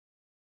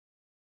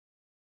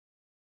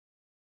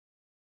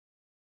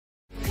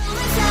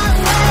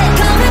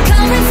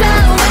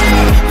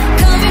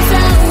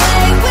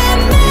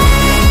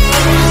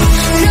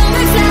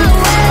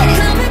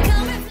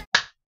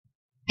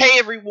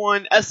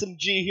everyone,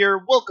 SMG here.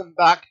 Welcome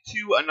back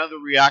to another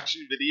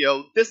reaction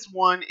video. This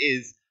one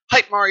is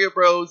Hype Mario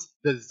Bros.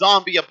 The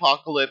Zombie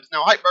Apocalypse.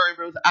 Now, Hype Mario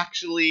Bros.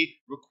 Actually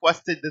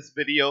requested this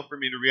video for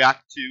me to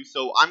react to,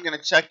 so I'm going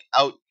to check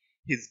out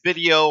his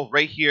video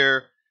right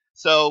here.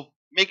 So,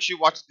 make sure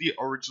you watch the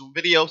original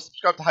video,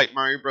 subscribe to Hype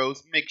Mario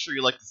Bros. Make sure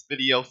you like this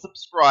video,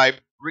 subscribe,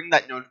 ring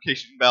that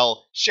notification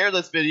bell, share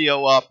this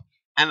video up,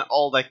 and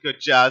all that good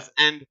jazz.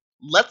 And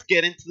let's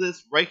get into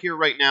this right here,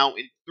 right now,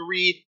 in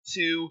 3,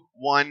 2,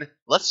 1.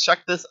 Let's check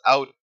this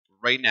out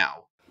right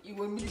now. You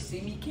want me to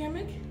see me,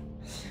 Kamek?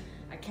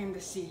 I came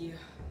to see you.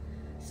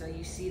 So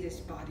you see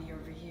this body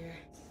over here?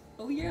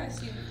 Oh yeah, I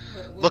see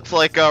it. Looks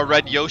like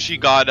Red Yoshi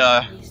got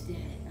He's dead.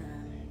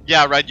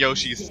 Yeah, Red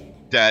Yoshi's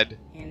dead.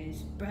 And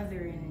his brother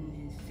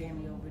and his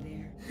family over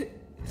there.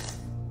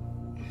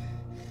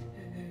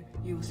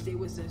 You will stay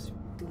with us.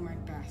 Do my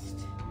best.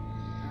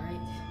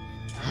 Alright?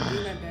 I'll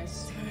do my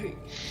best.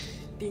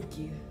 Thank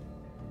you.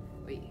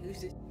 Wait,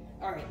 who's this?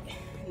 Alright,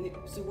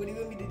 so what do you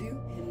want me to do?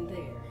 In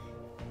there.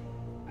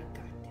 I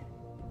got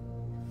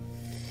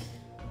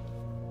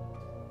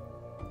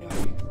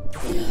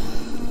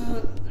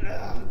it.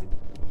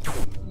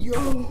 Yo!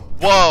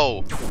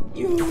 Whoa!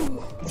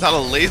 Yo! Is that a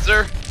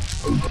laser?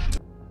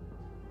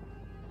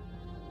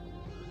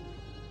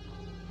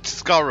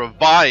 Just got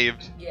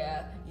revived.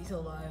 Yeah, he's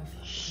alive.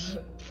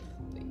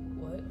 Wait,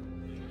 what?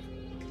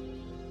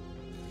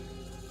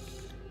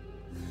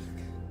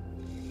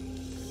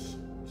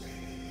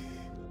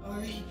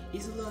 Alright,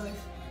 he's alive.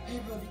 Hey,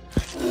 buddy.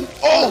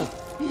 Oh!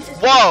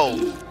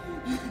 Whoa!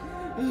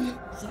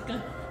 It's like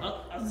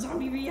a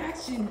zombie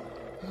reaction.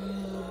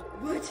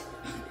 What?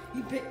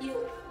 You bet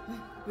you.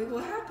 Wait,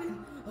 what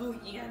happened? Oh,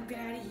 you gotta get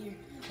out of here.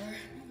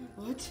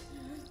 What?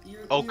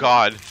 Oh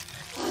God.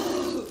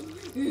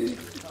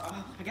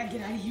 I gotta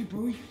get out of here,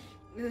 boy.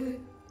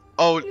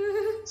 Oh,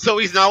 so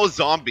he's now a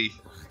zombie.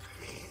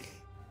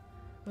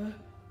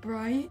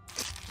 Brian?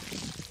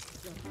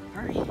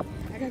 Alright,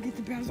 I gotta get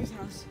to Bowser's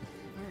house.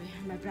 Alright,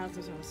 I'm at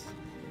Bowser's house.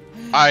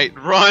 Alright,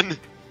 run.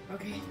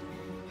 Okay.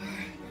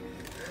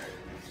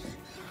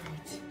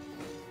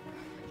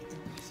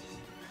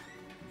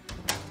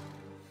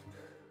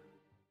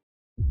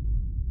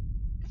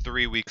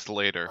 3 weeks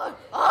later.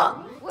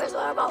 Oh, where's the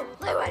remote?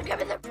 Leeway, give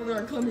me the Father,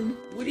 I'm coming.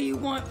 What do you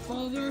want,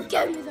 Father?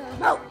 Give me the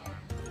remote.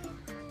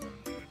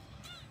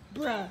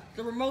 Bruh,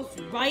 the remote's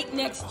right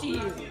next to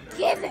you.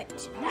 Give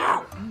it.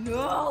 No.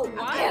 No,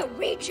 I can't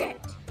reach it.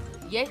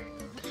 Yeah.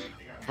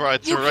 Bro,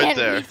 it's You right can't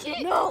there. reach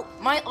it. No.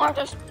 My arms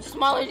are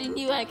smaller than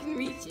you. I can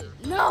reach it.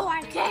 No,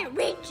 I can't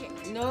reach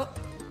it. No.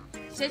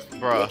 Just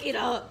Bruh. pick it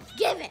up.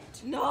 Give it.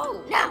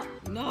 No. No.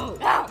 No.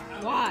 No.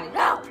 Why?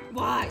 No.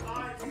 Why?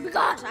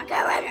 Because I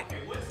can't reach it.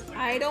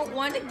 I don't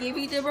want to give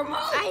you the remote.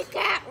 I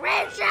can't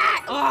reach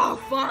it. Oh,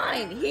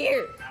 fine.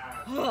 Here.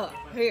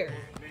 Here.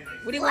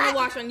 What do you want to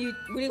watch on you?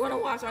 What do you want to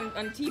watch on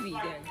TV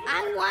then?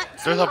 I want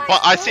to There's a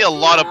watch I see a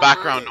lot of Pokemon.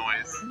 background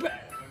noise.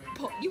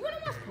 You want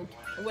to watch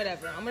Pokemon?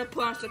 Whatever. I'm gonna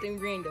put on something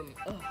random.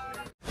 Ugh.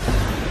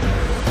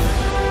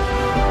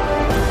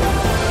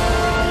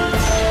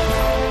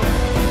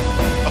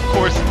 Of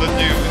course, the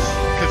news,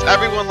 because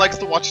everyone likes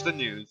to watch the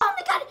news. Oh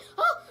my god.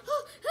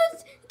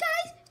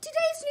 Guys,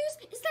 today's news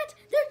is that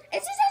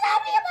it's a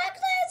zombie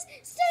apocalypse.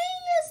 Stay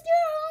in your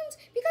homes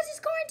because it's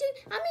quarantine.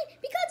 I mean,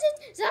 because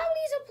it's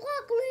zombies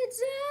apocalypse.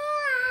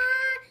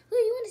 Oh,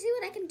 you want to see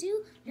what I can do?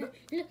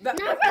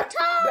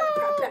 Naruto!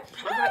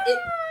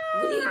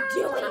 What are you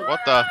doing?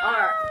 What the?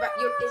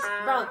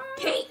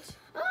 Kate.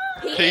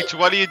 Peach,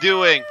 what are you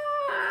doing?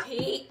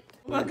 Kate.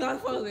 Oh my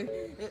God, Father!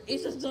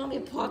 It's a zombie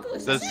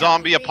apocalypse. The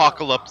zombie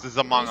apocalypse is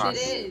among Yes, us.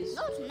 it is.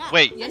 No, it's not.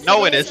 Wait, Yes,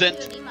 no, it it is.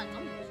 isn't.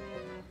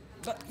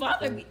 But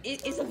Father,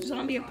 it's a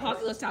zombie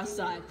apocalypse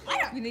outside.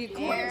 We need to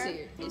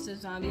quarantine. It's a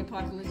zombie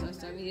apocalypse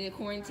outside. We need to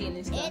quarantine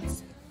this stuff.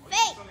 It's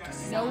fake.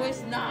 No,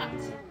 it's not.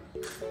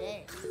 It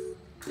is.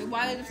 Then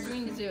why did the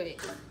screen do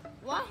it?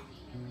 What?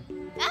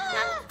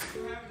 Ah!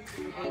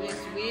 It is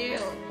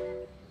real.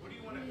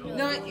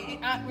 No,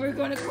 we're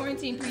going to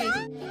quarantine, please.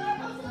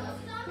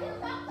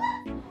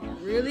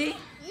 Really?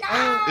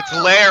 No! It's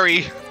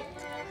Larry.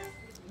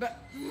 But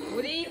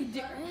what are you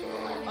doing?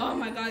 Oh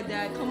my God,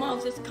 Dad! Come on,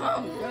 just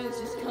come, bro.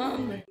 Just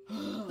come.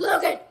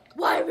 Logan,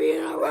 why are we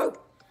in a room?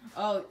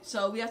 Oh,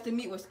 so we have to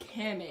meet with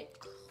Kamek.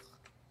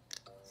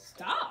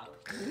 Stop.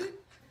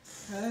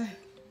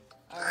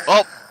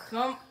 Oh,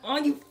 Come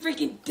on, you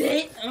freaking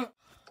dead.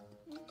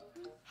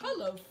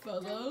 Hello,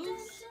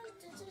 fellows.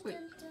 Wait,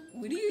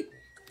 what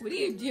are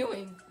you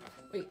doing?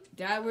 Wait,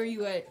 Dad, where are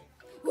you at?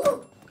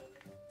 Woo!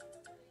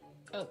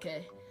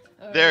 Okay.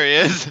 there he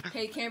is.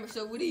 Hey, Cameron,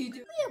 so what are you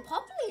doing? You're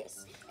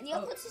populous, and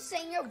you're supposed to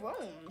stay in your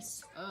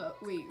rooms.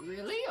 Wait,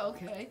 really?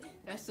 Okay,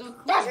 that's so cool.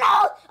 There's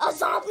no a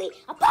zombie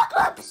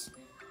apocalypse.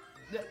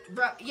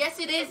 Bro, yes,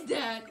 it is,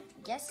 Dad.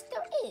 Yes,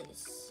 there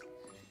is.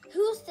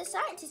 Who's the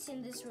scientist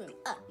in this room?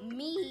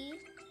 Me.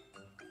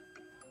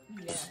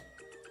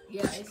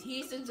 Yeah,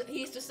 he's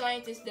the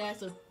scientist, Dad.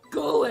 So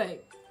go away.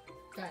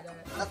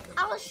 Look,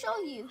 I'll show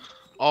you.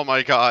 Oh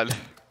my God.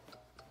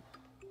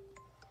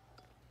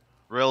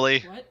 Really?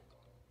 What?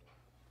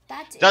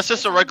 That's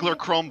just a regular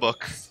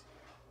Chromebook.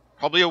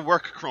 Probably a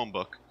work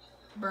Chromebook.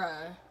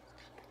 Bruh.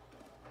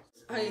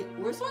 Hey,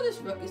 where's all this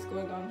ruckus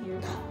going on here?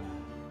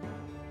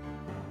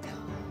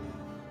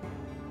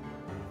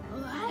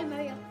 Oh, hi,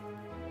 Mario.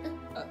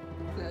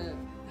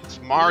 It's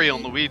Mario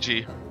and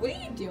Luigi. What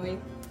are you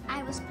doing?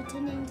 I was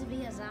pretending to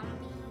be a zombie.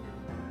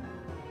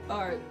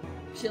 Alright,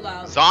 chill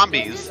out.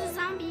 Zombies. There's a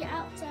zombie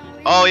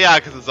outside. Oh yeah,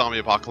 because it's zombie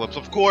apocalypse,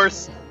 of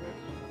course.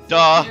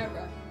 Duh.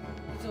 Camera.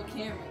 It's a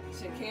camera.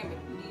 It's a camera.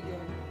 What are you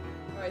doing?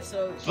 Alright,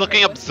 so... It's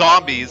looking up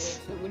zombies.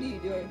 So what are you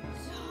doing?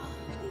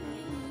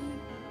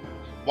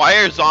 Why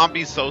are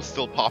zombies so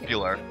still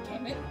popular?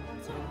 Damn it.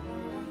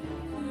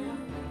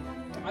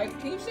 Alright,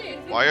 can you say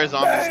anything? Why are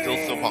zombies still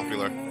so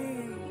popular?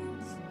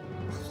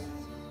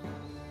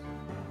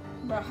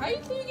 Bro, how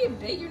can you get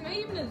bait? You're not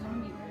even a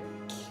zombie,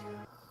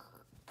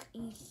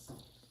 bro.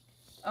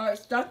 Alright,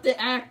 stop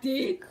the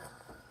acting.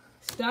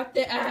 Stop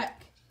the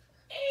act.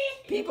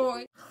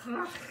 People.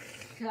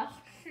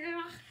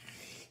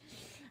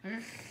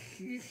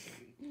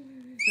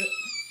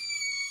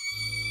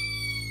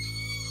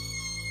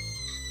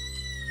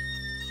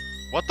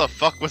 What the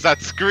fuck was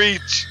that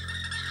screech?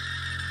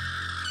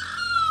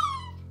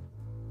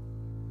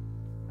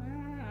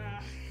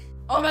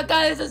 Oh my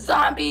god, it's a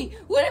zombie!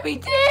 What did we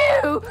do?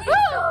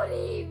 Don't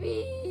leave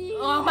me.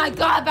 Oh my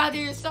god, Bowser,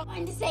 you're so...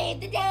 I'm to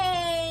save the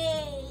day.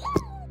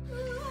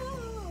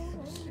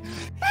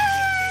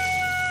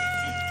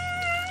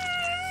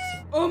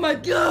 Oh my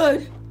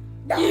god!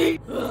 I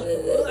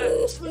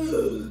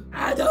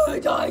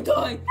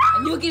die.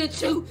 And you'll get it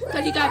too,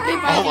 because you got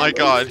bit by Oh my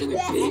god.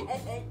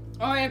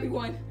 Alright,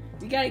 everyone.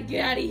 We gotta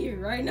get out of here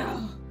right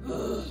now.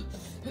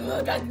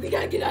 We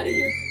gotta get out of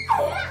here.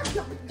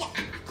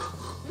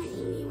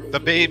 The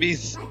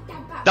babies.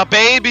 The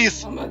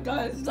babies! Oh my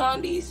god,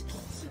 zombies.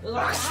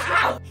 Alright.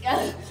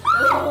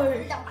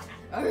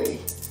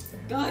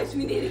 Guys,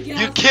 we need to get You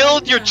outside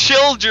killed your now.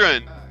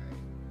 children!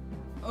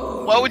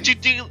 Oh, Why would you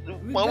do?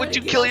 Why would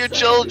you kill your outside.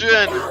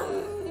 children?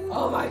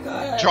 Oh my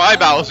god. Try,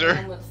 Bowser.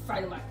 I'm gonna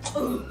fight him.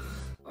 Oh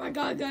my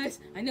god, guys.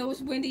 I know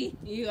it's windy.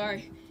 You are.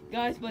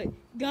 Guys, but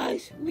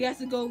guys, we have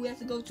to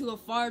go to a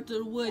far to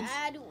the woods.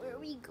 Dad, where are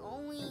we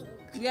going?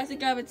 We have to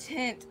grab a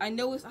tent. I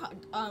know it's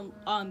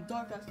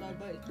dark outside,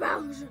 but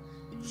Bowser,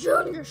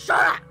 Junior, shut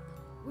up!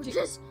 We're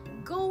just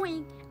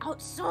going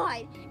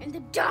outside, and the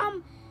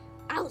dumb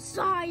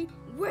outside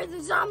where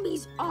the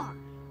zombies are.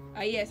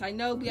 yes, I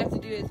know we have to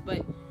do this,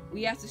 but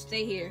we have to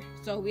stay here.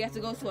 So we have to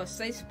go to a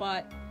safe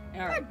spot.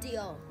 What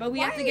deal? But we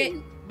Why have to are get,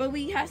 you- but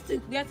we have to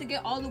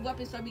get all the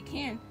weapons that we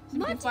can, so we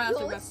can What fly out the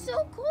deal? weapons. It's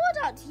so cold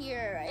out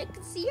here. I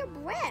can see your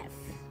breath.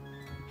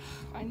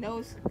 I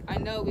know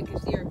we can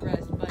see our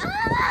breath, but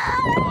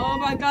Ah! oh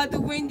my god,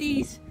 the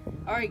windies!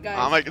 All right, guys.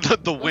 Oh my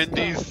god, the Let's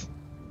windies.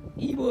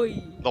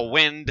 E-boy. The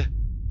wind.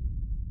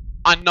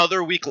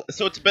 Another week.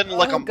 So it's been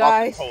like Oh, a month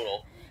guys.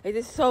 total. It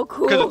is so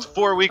cool. Because it's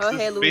 4 weeks. Oh, This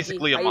hey, is Luigi,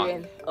 basically a how you month.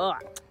 been?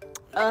 Ugh.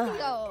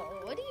 Yo,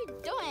 what are you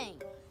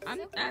doing? I'm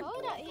It's so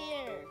cold out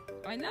here.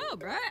 I know,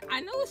 bruh.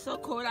 I know it's so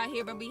cold out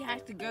here, but we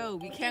have to go.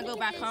 We can't go Look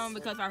back at home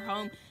this. because our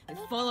home is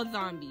full of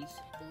zombies.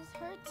 This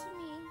hurts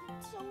me.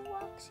 It's so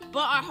waxy. But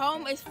our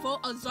home is full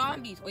of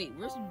zombies. Wait,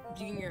 where's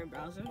Junior and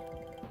Bowser?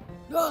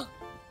 Ugh.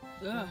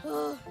 Ugh.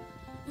 Ugh.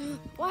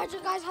 Why'd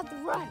you guys have to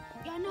run?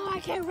 Y'all know I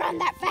can't run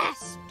that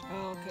fast.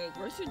 Oh, okay,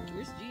 where's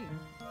Junior?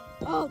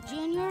 Oh,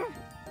 Junior,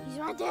 he's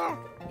right there.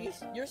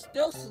 You're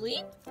still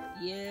asleep?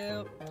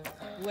 Yeah.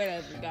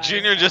 Whatever, guys.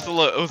 Junior just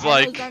was I know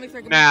like, zombies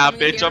are gonna be nah, coming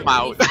bitch, here I'm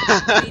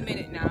out. any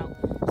minute now.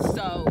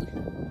 So,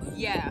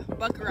 yeah,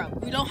 buckle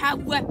up. We don't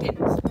have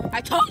weapons.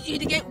 I told you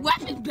to get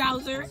weapons,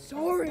 Bowser.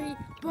 Sorry,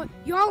 but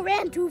y'all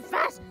ran too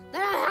fast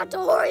that I had to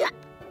hurry up.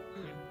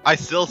 I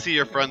still see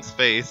your friend's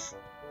face.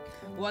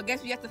 Well, I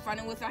guess we have to find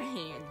it with our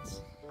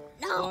hands.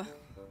 No,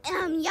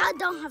 Well, y'all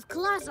don't have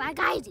claws like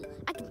I do.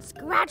 I can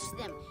scratch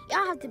them.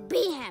 Y'all have to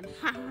beat him.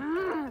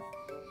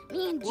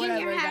 Me and Junior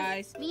whatever, have.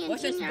 guys. Me and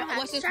Let's just Junior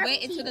have sharp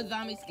wait until teeth. the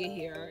zombies get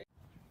here.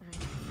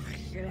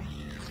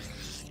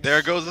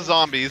 There goes the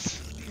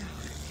zombies.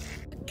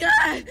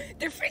 God,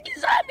 they're freaking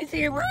zombies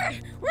here.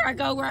 Where I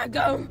go?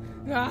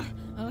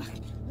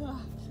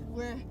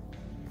 Where?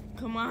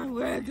 Come on,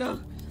 where I go?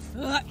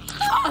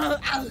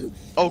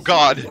 Oh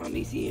god.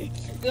 Zombies here.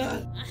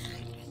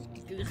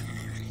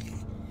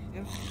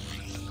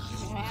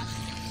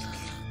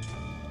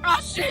 Oh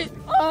shit!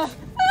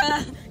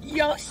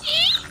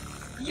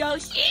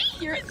 Yoshi,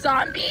 you're a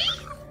zombie.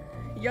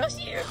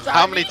 Yoshi, you're a zombie.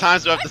 How many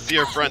times do I have to see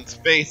your friend's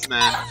face,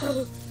 man?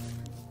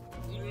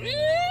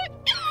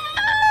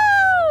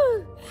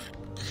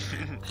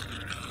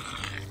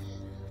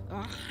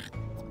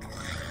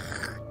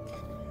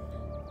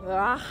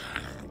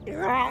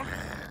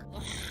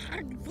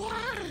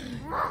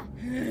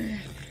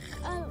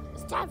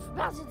 It's time for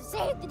Bowser to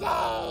save the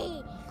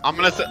day. I'm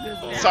gonna say,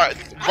 sorry,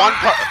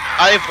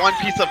 I have one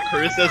piece of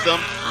criticism.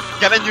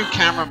 Get a new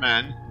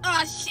cameraman.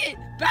 Oh shit!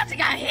 Bowser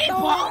got hit,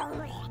 ball.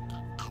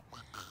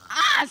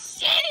 Ah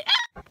shit!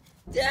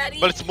 Daddy.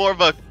 But it's more of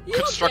a You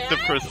constructive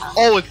okay? criticism.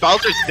 Oh, is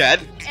Bowser's dead?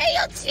 Hey,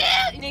 yo, chill!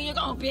 You think you're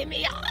gonna beat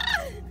me up?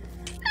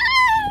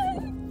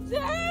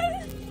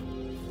 Dad?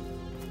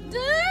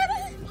 Dad?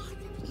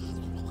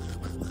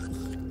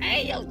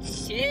 Hey, yo,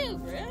 chill,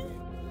 bruh.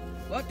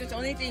 Well, there's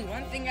only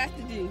one thing I have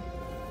to do.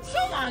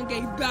 Come on,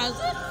 Gay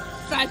Bowser.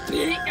 Fat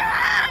pig.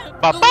 Ah!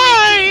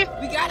 Bye-bye!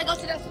 We gotta go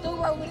to that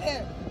store over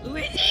there.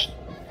 Luigi?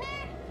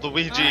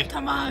 Luigi. Alright,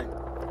 come on.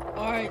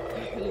 Alright,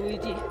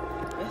 Luigi.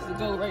 Let's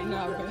go right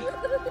now, bro.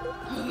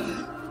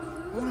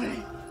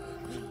 Alright.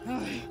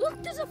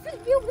 Look, there's a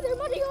frisbee over there,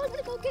 Mario. I'm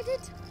gonna go get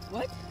it.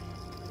 What?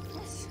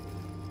 Yes.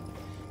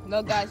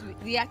 No, guys,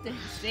 we have to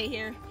stay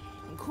here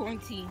in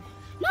quarantine.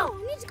 No,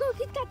 I need to go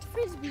get that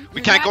frisbee.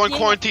 We can't go in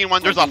quarantine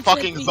when there's a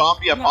fucking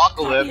zombie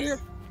apocalypse. You're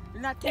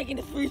not taking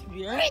the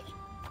frisbee, alright?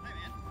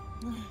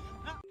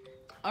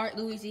 Alright,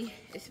 Luigi.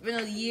 It's been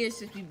a year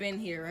since we've been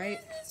here, right?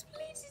 This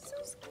place is so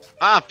scary.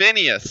 Ah,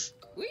 Phineas.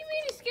 What do you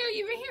mean it's scary?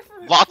 You've been here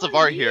for Lots of a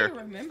art year, here.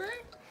 Remember?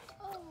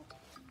 Oh,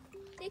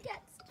 they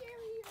got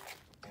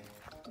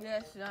scarier.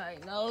 Yes, I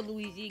know,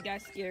 Luigi. It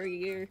got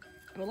scarier.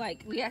 But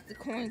like, we have to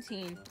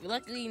quarantine.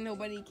 Luckily,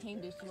 nobody came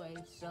this way,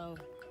 so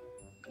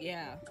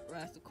yeah, we're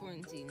at the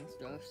quarantine and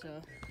stuff.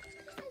 So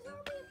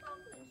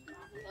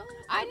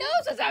I know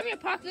it's a zombie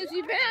apocalypse.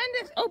 We've been on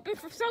this open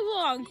for so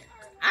long.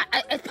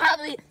 It's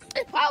probably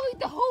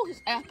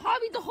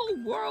the whole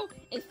world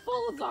is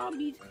full of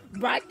zombies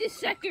right this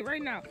second,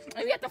 right now.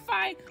 And we have to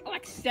find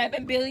like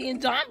 7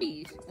 billion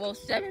zombies. Well,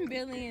 7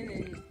 billion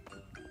and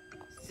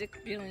 6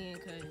 billion,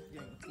 cause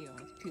you know,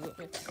 people.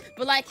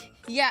 But like,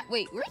 yeah.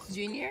 Wait, where's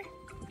Junior?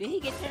 Did he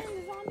get turned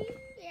into a zombie?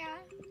 Yeah.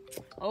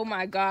 Oh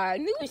my God! I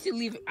knew we should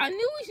leave. I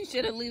knew we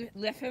should have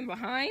left him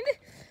behind.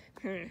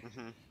 You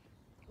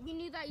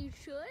knew that you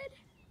should?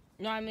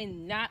 No, I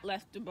mean not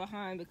left him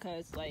behind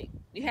because like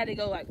we had to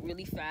go like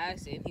really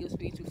fast and he was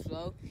being too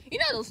slow. You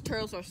know those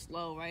turtles are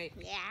slow, right?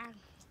 Yeah.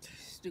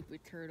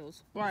 Stupid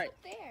turtles. Right.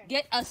 There.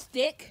 Get a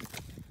stick.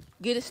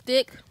 Get a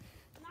stick.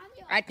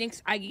 Mario, I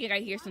think I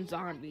hear some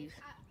zombies.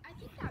 I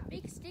think that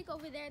big stick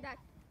over there that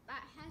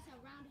has a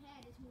round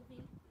head is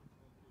moving.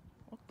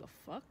 What the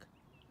fuck?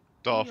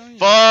 The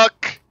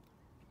fuck?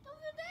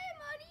 Over there,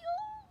 Mario.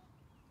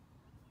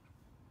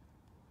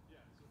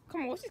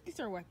 Come on, let's just get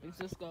our weapons.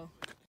 Let's go.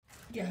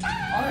 Yeah.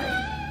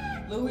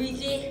 Alright.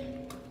 Luigi,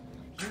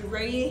 you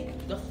ready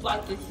to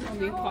fight this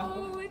zombie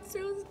apocalypse? Oh, it's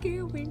so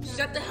scary.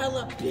 Shut the hell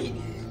up, bitch.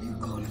 You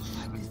go to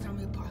fight this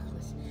zombie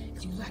apocalypse.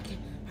 Do you like it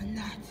or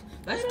not?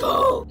 Let's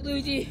go!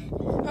 Luigi.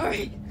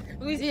 Alright.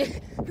 Luigi,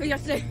 we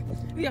have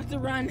to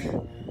run.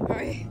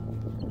 Alright.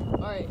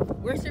 Alright.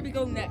 Where should we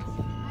go next?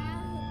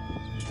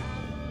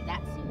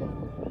 That's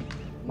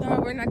No,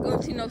 we're not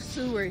going to no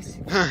sewers.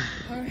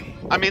 Alright.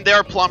 I mean, they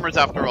are plumbers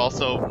after all,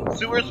 so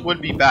sewers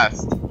would be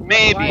best.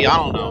 Maybe, I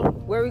don't know.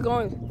 Where are we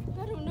going?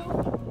 I don't know.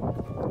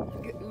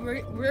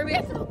 Where are we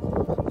at?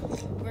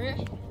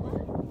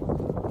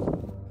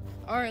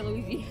 Alright,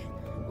 Luigi.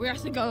 We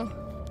have to go.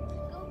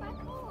 Go back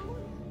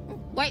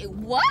home. Wait,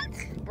 what?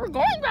 We're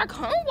going back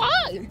home?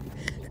 Why?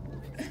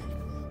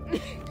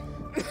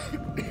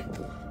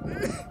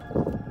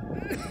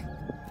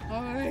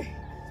 Alright.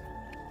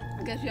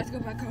 I guess we have to go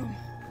back home.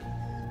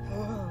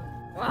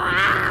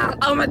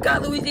 Oh my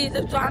God, Luigi is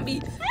a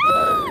zombie.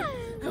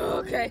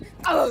 Okay.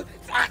 Oh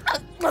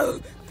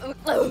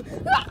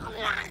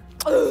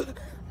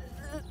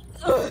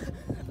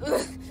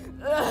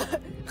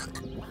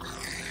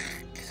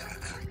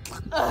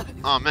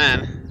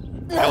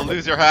man, you'll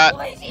lose your hat.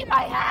 Luigi,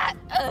 my hat.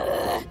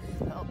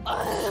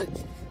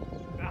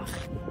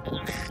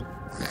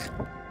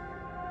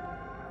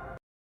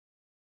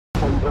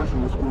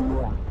 Actually, what's going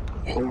on?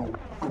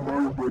 The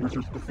Mario Brothers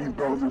just defeat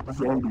Bowser the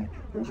zombie,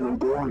 and so I'm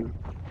going.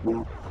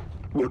 Well,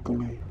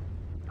 luckily,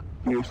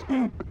 they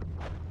escaped.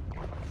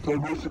 So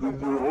basically,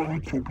 there are only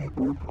 2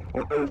 people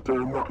on Earth that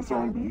are not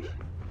zombies.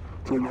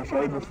 So they're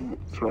trying to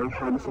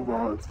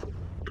survive.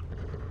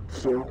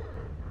 So,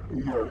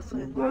 yeah, so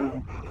you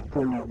guys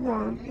from that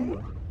line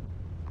here.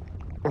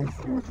 I'm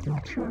from the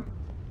future,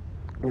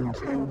 and I'll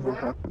tell you what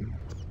happens.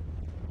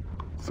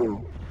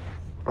 So,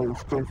 I will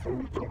start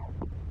from the top.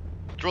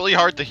 It's really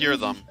hard to hear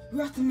them. You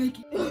have to make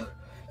it.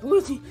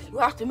 Luigi, you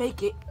have to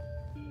make it.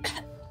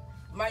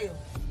 Mario,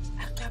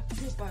 I got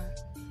bit by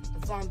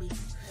a zombie.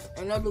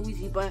 I know,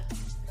 Luigi, but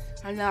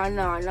I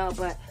know,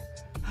 but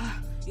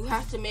you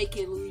have to make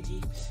it,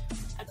 Luigi.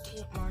 I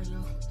can't,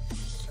 Mario.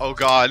 Oh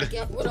God.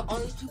 We're the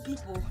only 2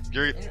 people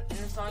You're. in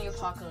the zombie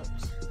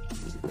apocalypse.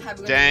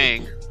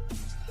 Dang.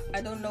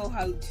 I don't know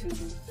how to. I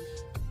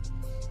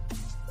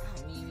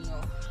mean, you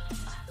know,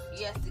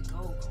 you have to go.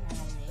 Come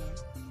on, man.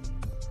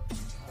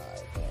 I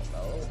don't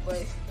know,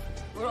 but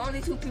we're the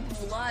only 2 people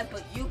alive.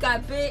 But you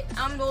got bit.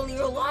 I'm the only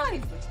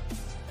alive.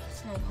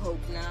 There's no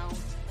hope now.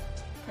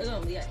 I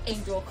don't know, yeah,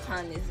 angel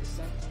kindness or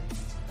something.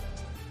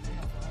 I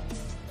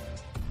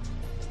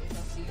guess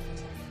I'll see you in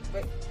the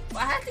morning. But I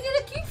have to get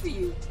a key for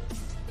you.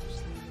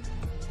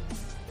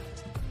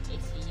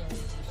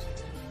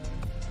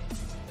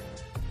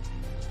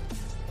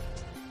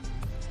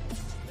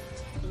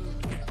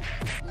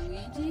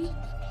 Luigi?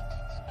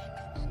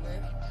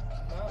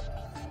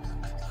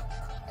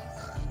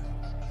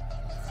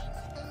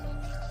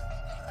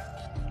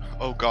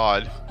 Oh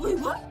God. Wait,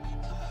 what?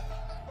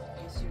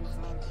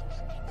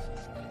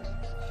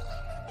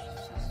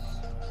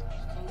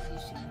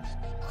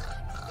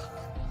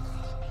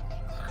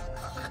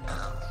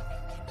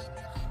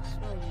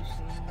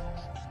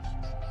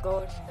 Go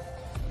ahead.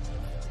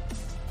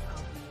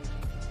 I'll be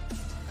waiting.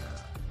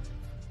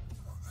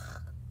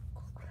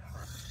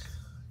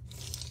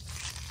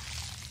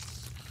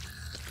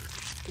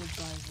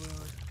 Goodbye,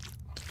 world.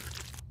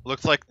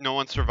 Looks like no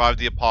one survived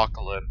the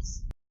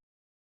apocalypse.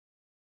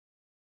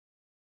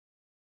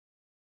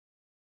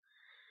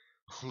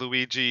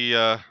 Luigi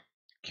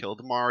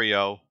killed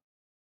Mario.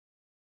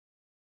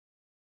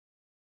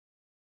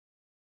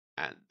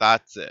 And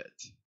that's it.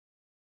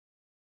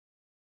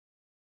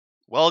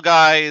 Well,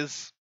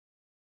 guys,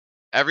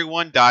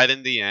 everyone died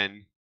in the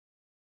end.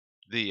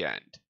 The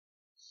end.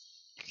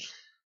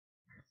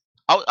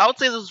 I would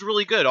say this is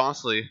really good,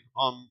 honestly.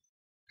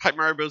 Hype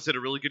Mario Bros did a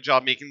really good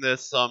job making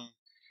this.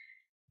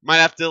 Might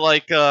have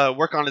to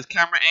work on his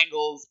camera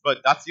angles,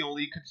 but that's the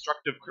only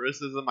constructive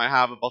criticism I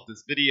have about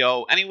this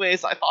video.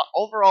 Anyways, I thought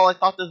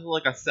this was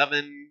like a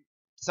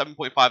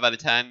 7.5 out of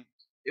 10.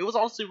 It was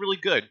honestly really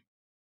good.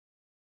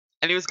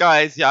 Anyways,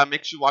 guys, yeah,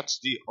 make sure you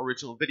watch the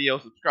original video,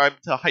 subscribe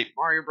to Hype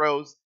Mario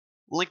Bros,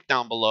 link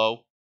down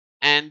below,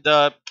 and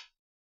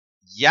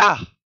yeah,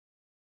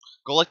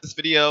 go like this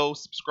video,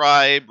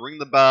 subscribe, ring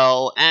the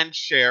bell, and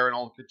share, and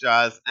all the good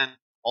jazz. And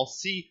I'll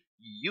see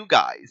you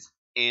guys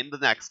in the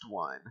next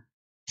one.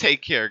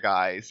 Take care,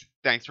 guys.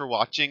 Thanks for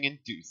watching, and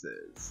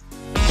deuces.